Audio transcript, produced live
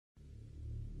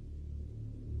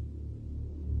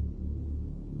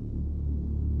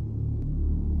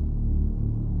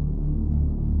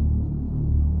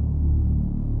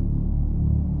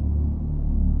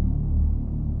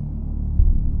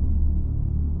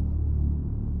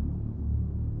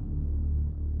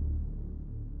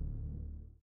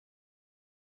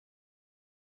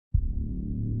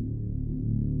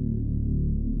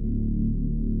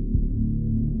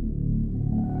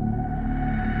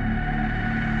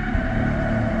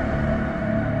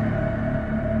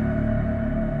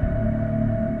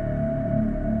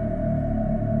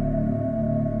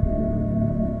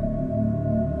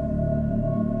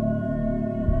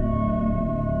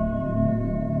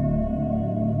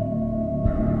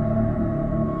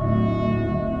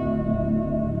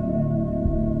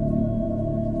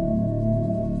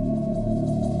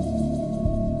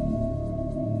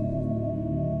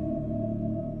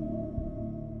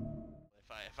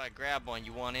grab one.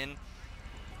 You want in?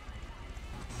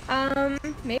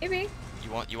 Maybe.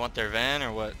 You want their van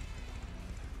or what?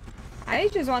 I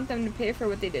just want them to pay for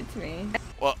what they did to me.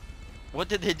 Well, what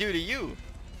did they do to you?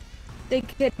 They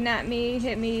kidnapped me,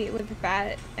 hit me with a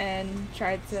bat, and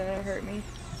tried to hurt me.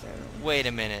 So. Wait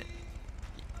a minute.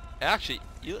 Actually,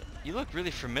 you look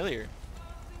really familiar.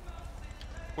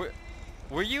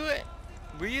 Were you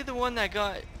the one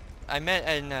that I met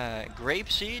in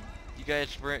Grapeseed?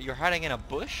 You're hiding in a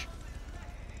bush?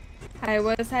 I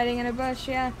was hiding in a bush,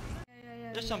 yeah.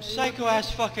 There's some psycho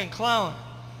ass fucking clown.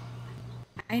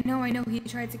 I know. He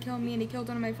tried to kill me and he killed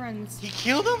one of my friends. He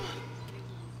killed him?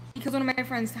 He killed one of my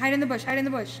friends. Hide in the bush.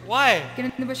 Why? Get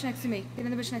in the bush next to me.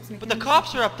 But the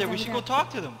cops are up there. We should go talk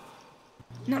to them.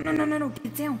 No.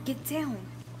 Get down.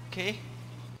 Okay.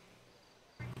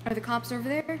 Are the cops over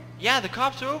there? Yeah, the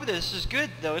cops are over there. This is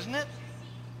good though, isn't it?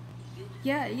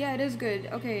 Yeah, it is good.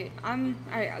 Okay,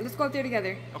 alright, let's go up there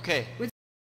together. Okay.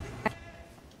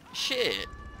 Shit.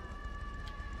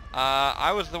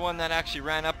 I was the one that actually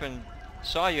ran up and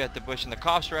saw you at the bush, and the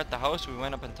cops were at the house. We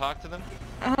went up and talked to them.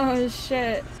 Oh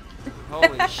shit.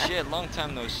 Holy shit, long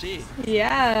time no see.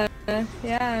 Yeah. I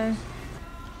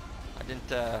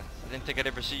didn't think I'd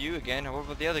ever see you again. What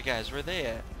about the other guys? Where are they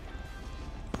at?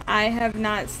 I have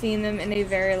not seen them in a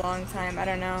very long time. I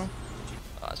don't know.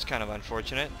 It's kind of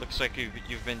unfortunate. Looks like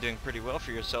you've been doing pretty well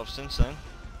for yourself since then.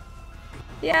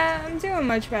 Yeah, I'm doing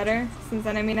much better since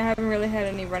then. I mean, I haven't really had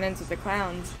any run-ins with the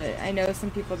clowns, but I know some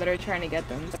people that are trying to get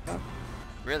them, so.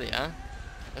 Really, huh?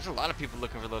 There's a lot of people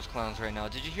looking for those clowns right now.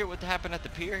 Did you hear what happened at the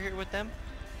pier here with them?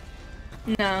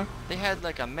 No. They had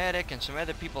like a medic and some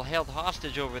other people held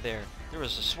hostage over there. There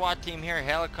was a SWAT team here,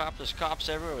 helicopters, cops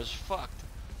everywhere. It was fucked.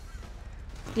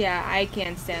 Yeah, I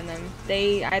can't stand them.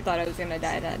 I thought I was gonna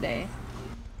die that day.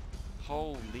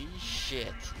 Holy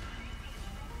shit.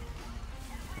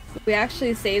 We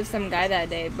actually saved some guy that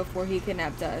day before he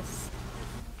kidnapped us.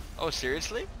 Oh,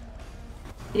 seriously?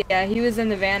 Yeah, he was in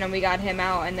the van and we got him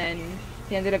out, and then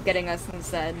he ended up getting us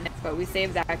instead. But we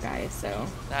saved that guy, so.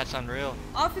 That's unreal.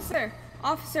 Officer!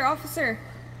 Officer!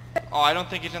 Oh, I don't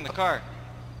think he's in the car.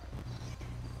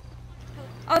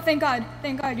 Oh, thank God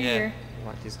you're here.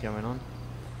 What is going on?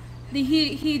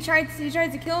 He tried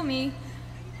to kill me.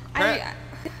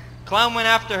 Clown went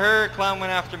after her, clown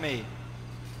went after me.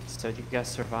 So you guys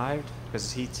survived?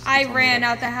 Because I ran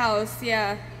out the house,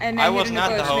 yeah. And I then wasn't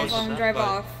at the house. Him drive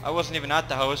off. I wasn't even at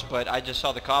the house, but I just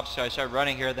saw the cops, so I started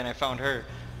running here, then I found her.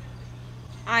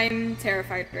 I'm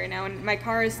terrified right now, and my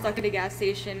car is stuck at a gas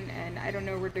station, and I don't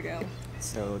know where to go.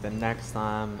 So the next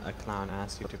time a clown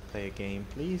asks you to play a game,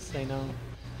 please say no.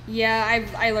 Yeah,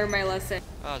 I learned my lesson.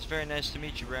 Oh, it's very nice to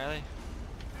meet you, Riley.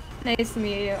 Nice to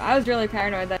meet you. I was really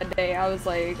paranoid that day. I was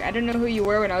like, I didn't know who you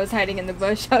were when I was hiding in the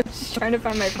bush. I was just trying to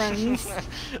find my friends.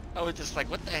 I was just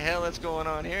like, what the hell is going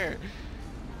on here?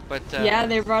 But yeah,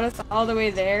 they brought us all the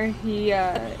way there. We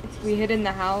hid in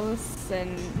the house,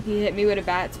 and he hit me with a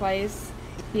bat twice.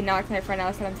 He knocked my friend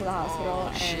out, sent him to the hospital,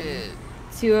 and shit.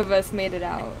 2 of us made it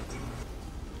out.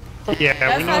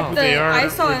 Yeah, we know who they are.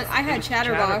 I had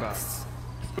Chatterbox.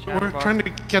 We're trying to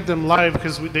get them live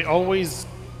because they always.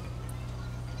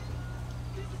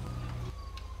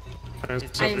 I'm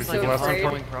so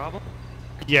afraid. Problem?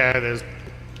 Yeah, it is.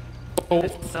 Oh,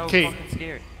 So okay. fucking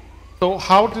scary. So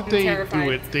how did they terrified. do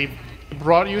it? They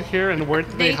brought you here, and where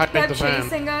did they hide the kept van?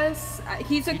 chasing us.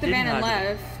 He took the van and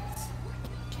left.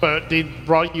 But they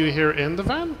brought you here in the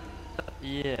van?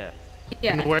 Yeah.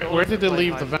 Yeah. And where did they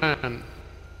leave the van?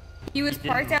 He was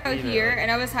didn't parked out leave it. here,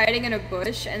 and I was hiding in a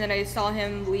bush, and then I saw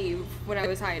him leave when I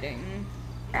was hiding.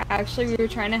 Actually, we were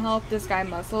trying to help this guy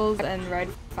Muscles and Red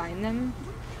find them.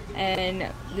 And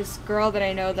this girl that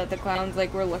I know that the clowns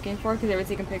like were looking for, because they were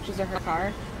taking pictures of her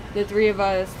car. The three of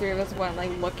us went like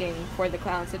looking for the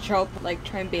clowns to try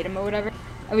and bait him or whatever.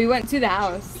 And we went to the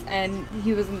house, and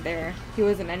he wasn't there. He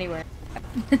wasn't anywhere.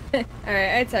 Alright,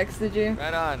 I texted you.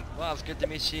 Right on. Well, it's good to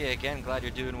meet you again. Glad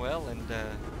you're doing well, and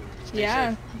stay Yeah,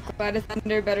 safe. glad it's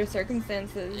under better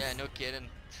circumstances. Yeah, no kidding.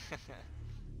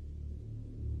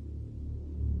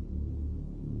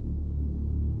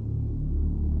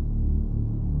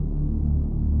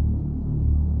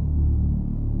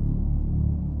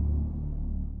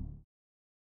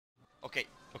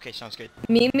 Okay, sounds good.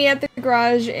 Meet me at the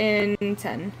garage in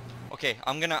 10. Okay,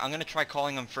 I'm gonna try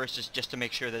calling them first just to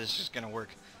make sure that this is gonna work.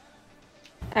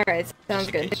 Alright, sounds Just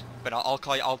in good. case. But I'll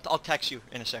call you. I'll text you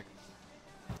in a sec.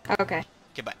 Okay.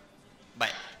 Okay, bye. Bye.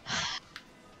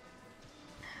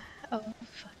 Oh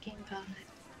fucking god.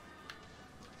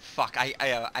 Fuck,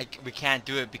 we can't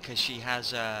do it because she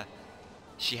has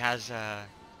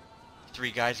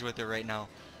 3 guys with her right now.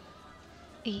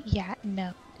 Yeah,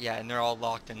 no. Yeah, and they're all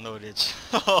locked and loaded,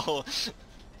 so...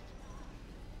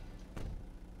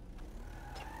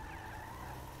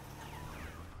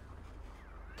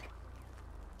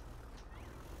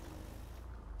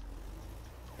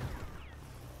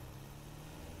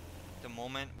 The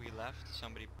moment we left,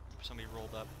 somebody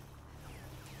rolled up.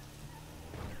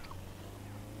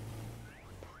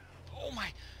 Oh my!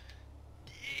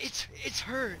 It's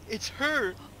her! It's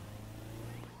her!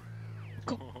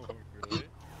 Go. Really?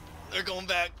 They're going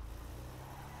back.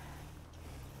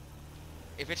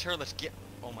 If it's her, let's get.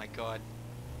 Oh my god.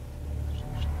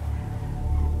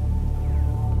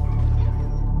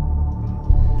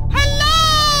 Hello!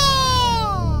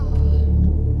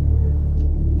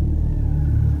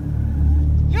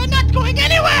 You're not going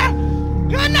anywhere!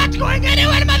 You're not going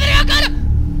anywhere, mother! You're gonna.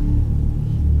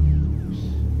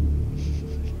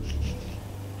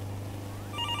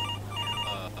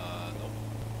 Nope.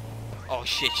 Oh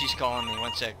shit, she's calling me.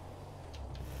 One sec.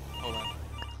 Hold on.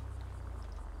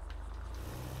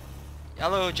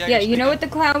 Hello, Jagger. Yeah, you know speaking. what the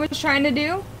clown was trying to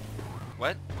do?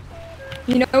 What?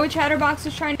 You know what Chatterbox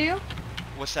was trying to do?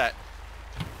 What's that?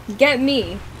 Get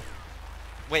me.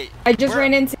 Wait. I just where,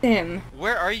 ran into him.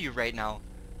 Where are you right now?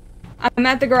 I'm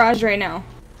at the garage right now.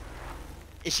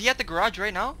 Is he at the garage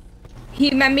right now? He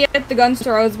met me at the gun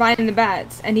store. I was buying the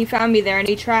bats, and he found me there, and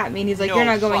he trapped me, and he's like, No "You're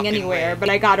not going fucking anywhere." way. But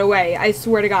I got away. I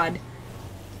swear to God.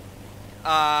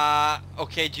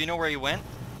 Okay. Do you know where he went?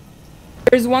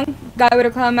 There's one guy with a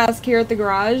clown mask here at the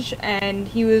garage, and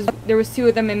there was two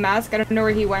of them in mask. I don't know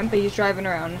where he went, but he's driving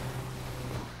around.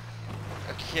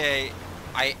 Okay.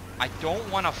 I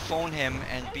don't want to phone him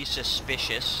and be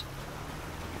suspicious.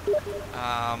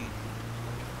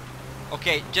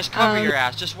 Okay, just cover your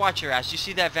ass. Just watch your ass. You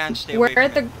see that van? Stay away We're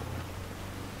from it.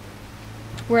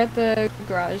 We're at the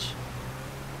garage.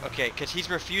 Okay, because he's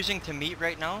refusing to meet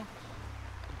right now.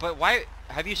 But why?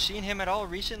 Have you seen him at all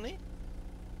recently?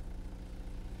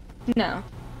 No.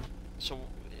 So,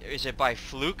 is it by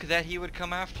fluke that he would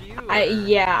come after you?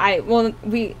 Well,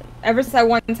 ever since that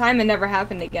one time, it never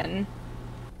happened again.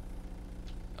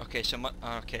 Okay, so,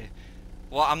 okay.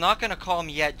 Well, I'm not gonna call him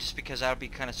yet just because that would be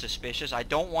kind of suspicious. I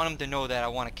don't want him to know that I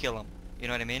want to kill him. You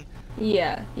know what I mean?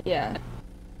 Yeah.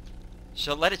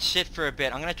 So let it sit for a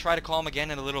bit. I'm gonna try to call him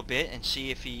again in a little bit and see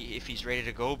if he's ready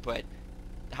to go. But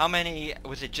how many?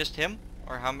 Was it just him,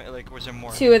 or how many? Like, was there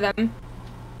more? Two of them.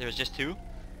 There was just two.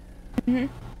 Mhm.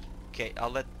 Okay, I'll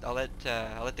let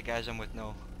the guys I'm with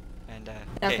know. And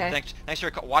okay, Okay. thanks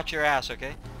for watch your ass.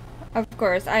 Okay. Of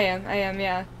course, I am.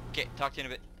 Yeah. Okay, talk to you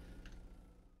in a bit.